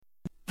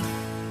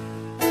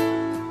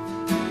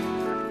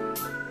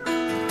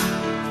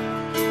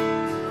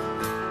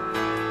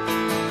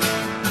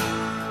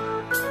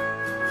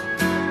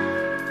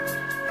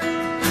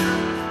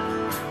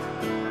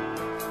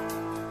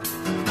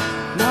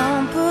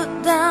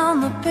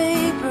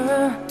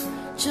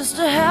just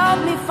to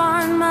help me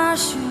find my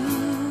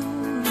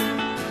shoe.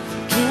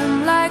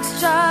 Kim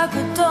likes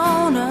chocolate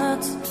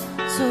donuts,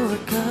 so her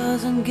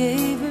cousin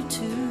gave her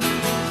two.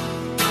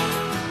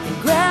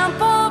 And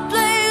Grandpa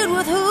played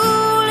with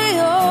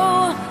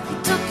Julio, he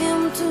took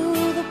him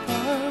to the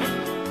park.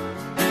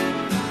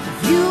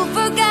 If you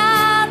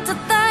forgot to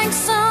thank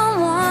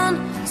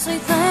someone, say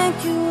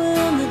thank you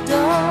in the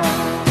dark.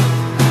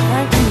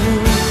 Thank the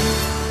moon,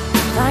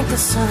 thank the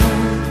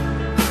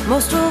sun,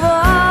 most of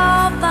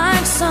all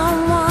thank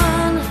someone.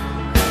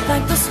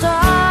 Thank the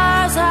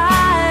stars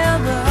high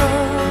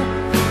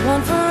above,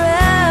 one for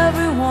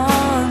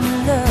everyone you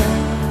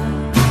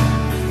love.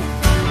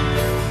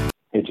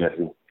 Hey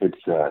Jesse,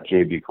 it's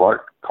J.B.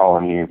 Clark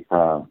calling you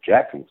from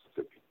Jackson,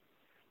 Mississippi,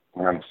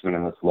 where I'm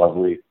spending this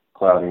lovely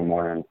cloudy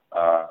morning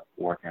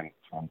working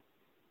from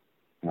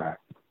my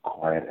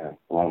quiet and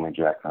lonely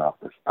Jackson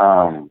office.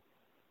 I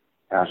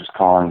was just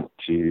calling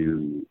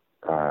to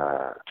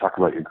talk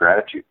about your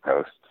gratitude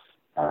posts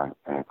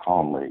and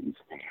calmly,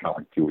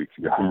 like 2 weeks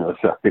ago. I'm really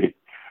sorry.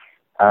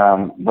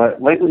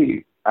 But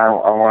lately, I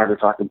wanted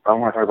to talk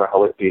about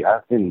how lately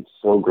I've been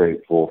so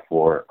grateful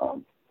for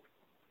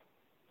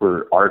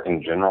art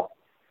in general.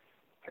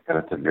 I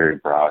think it's a very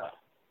broad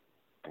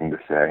thing to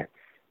say,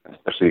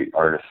 especially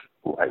artists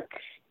like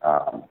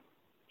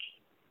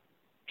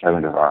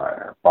Kevin Devine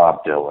or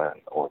Bob Dylan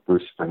or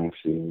Bruce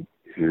Springsteen,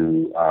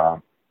 who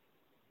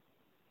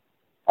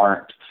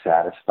aren't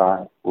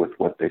satisfied with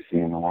what they see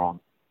in the world,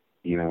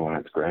 even when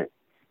it's great,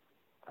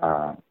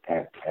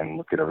 and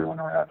look at everyone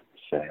around and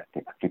say,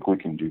 I think we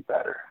can do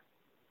better.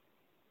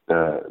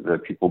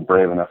 The people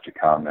brave enough to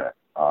comment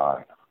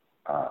on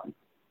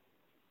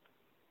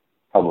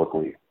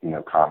publicly,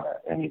 comment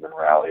and even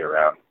rally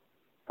around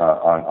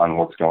on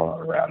what's going on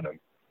around them.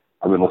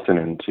 I've been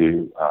listening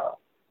to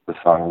the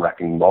song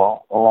 "Wrecking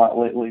Ball" a lot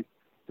lately.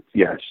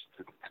 It's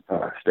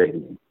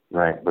stadium,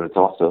 right? But it's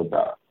also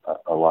about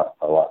a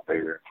lot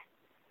bigger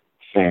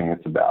thing.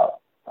 It's about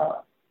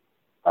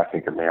I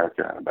think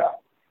America and about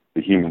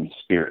the human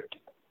spirit,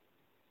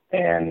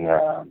 and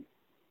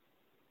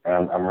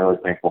I'm really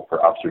thankful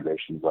for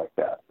observations like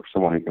that, for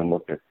someone who can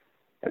look at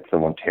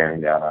someone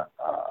tearing down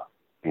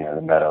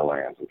the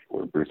Meadowlands,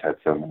 where Bruce had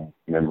so many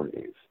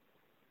memories,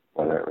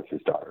 whether it was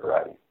his daughter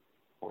riding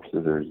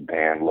horses or his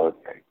band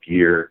loading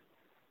gear,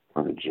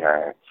 or the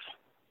Giants,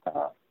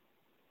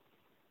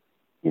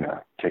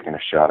 taking a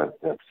shot at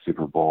the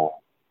Super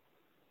Bowl.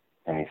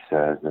 And he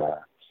says, so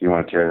you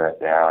want to tear that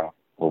down?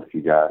 Well, if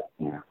you got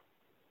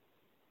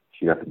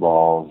the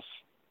balls,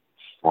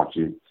 if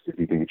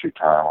you think it's your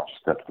time, why don't you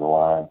step to the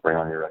line, bring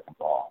on your wrecking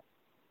ball.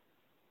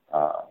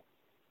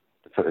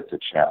 It's a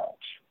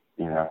challenge,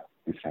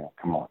 He's saying,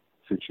 come on,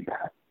 see what you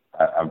got.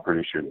 I'm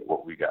pretty sure that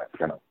what we got is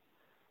going to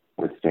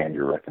withstand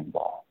your wrecking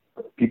ball.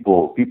 But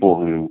people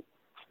who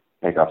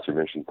make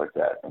observations like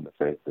that in the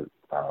face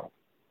of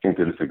things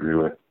they disagree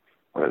with,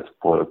 whether it's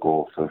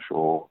political,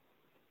 social,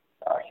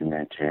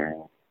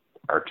 humanitarian,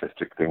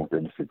 artistic things they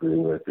disagree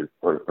with,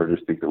 or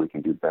just think that we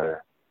can do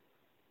better,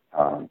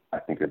 I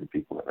think are the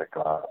people that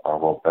are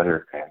well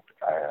better, and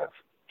I have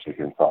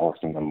taken solace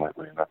in them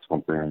lately, and that's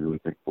one thing I'm really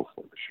thankful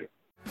for this year.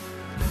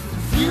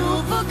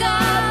 You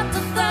forgot to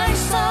thank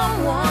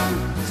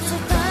someone, so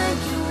thank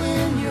you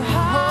in your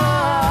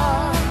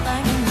heart.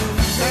 Thank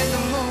the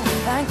moon,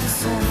 thank the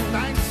sun,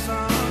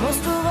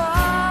 most of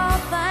all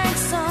thank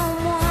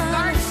someone.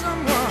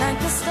 Thank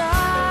the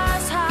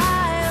stars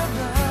high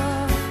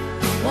above,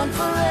 one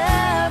for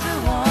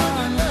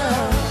everyone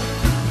love.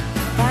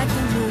 Thank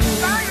the moon,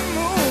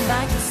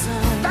 thank the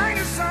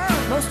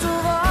sun, most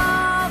of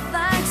all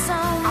thank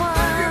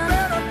someone.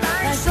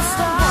 Thank the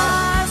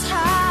stars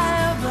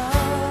high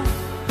above,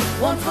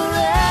 one for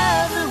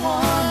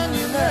everyone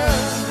you love.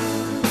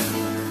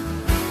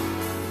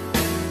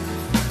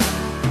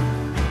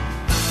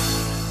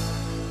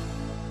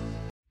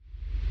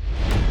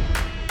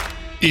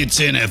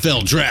 It's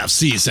NFL draft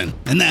season,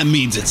 and that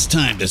means it's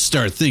time to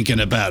start thinking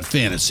about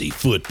fantasy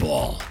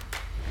football.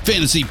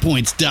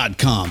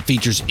 FantasyPoints.com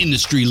features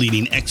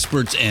industry-leading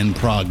experts and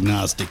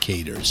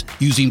prognosticators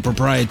using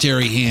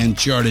proprietary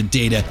hand-charted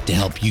data to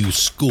help you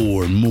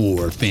score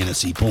more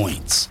fantasy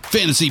points.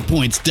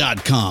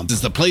 FantasyPoints.com is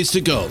the place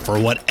to go for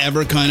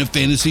whatever kind of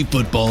fantasy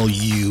football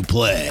you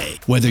play.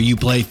 Whether you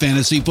play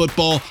fantasy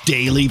football,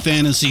 daily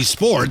fantasy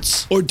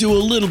sports, or do a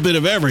little bit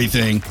of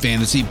everything,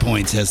 Fantasy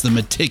Points has the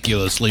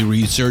meticulously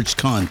researched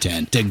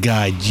content to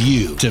guide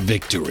you to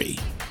victory.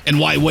 And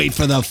why wait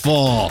for the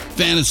fall?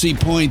 Fantasy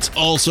Points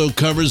also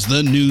covers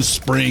the new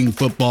spring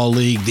football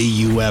league,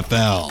 the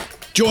UFL.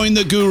 Join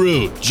the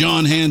guru,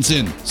 John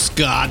Hansen,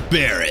 Scott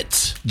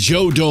Barrett,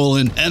 Joe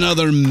Dolan, and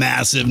other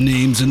massive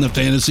names in the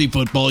fantasy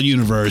football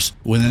universe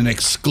with an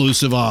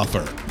exclusive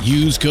offer.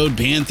 Use code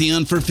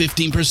Pantheon for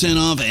 15%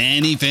 off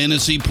any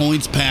Fantasy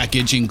Points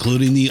package,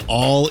 including the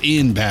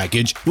all-in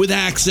package, with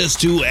access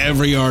to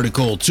every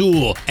article,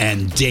 tool,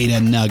 and data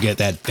nugget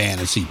that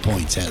Fantasy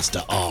Points has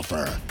to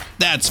offer.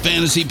 That's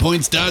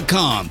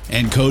FantasyPoints.com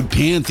and code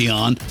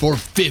Pantheon for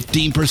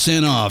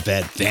 15% off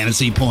at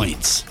Fantasy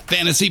Points.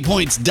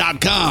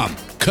 FantasyPoints.com.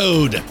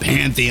 Code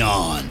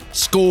Pantheon.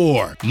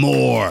 Score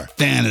more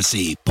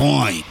fantasy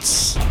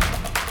points.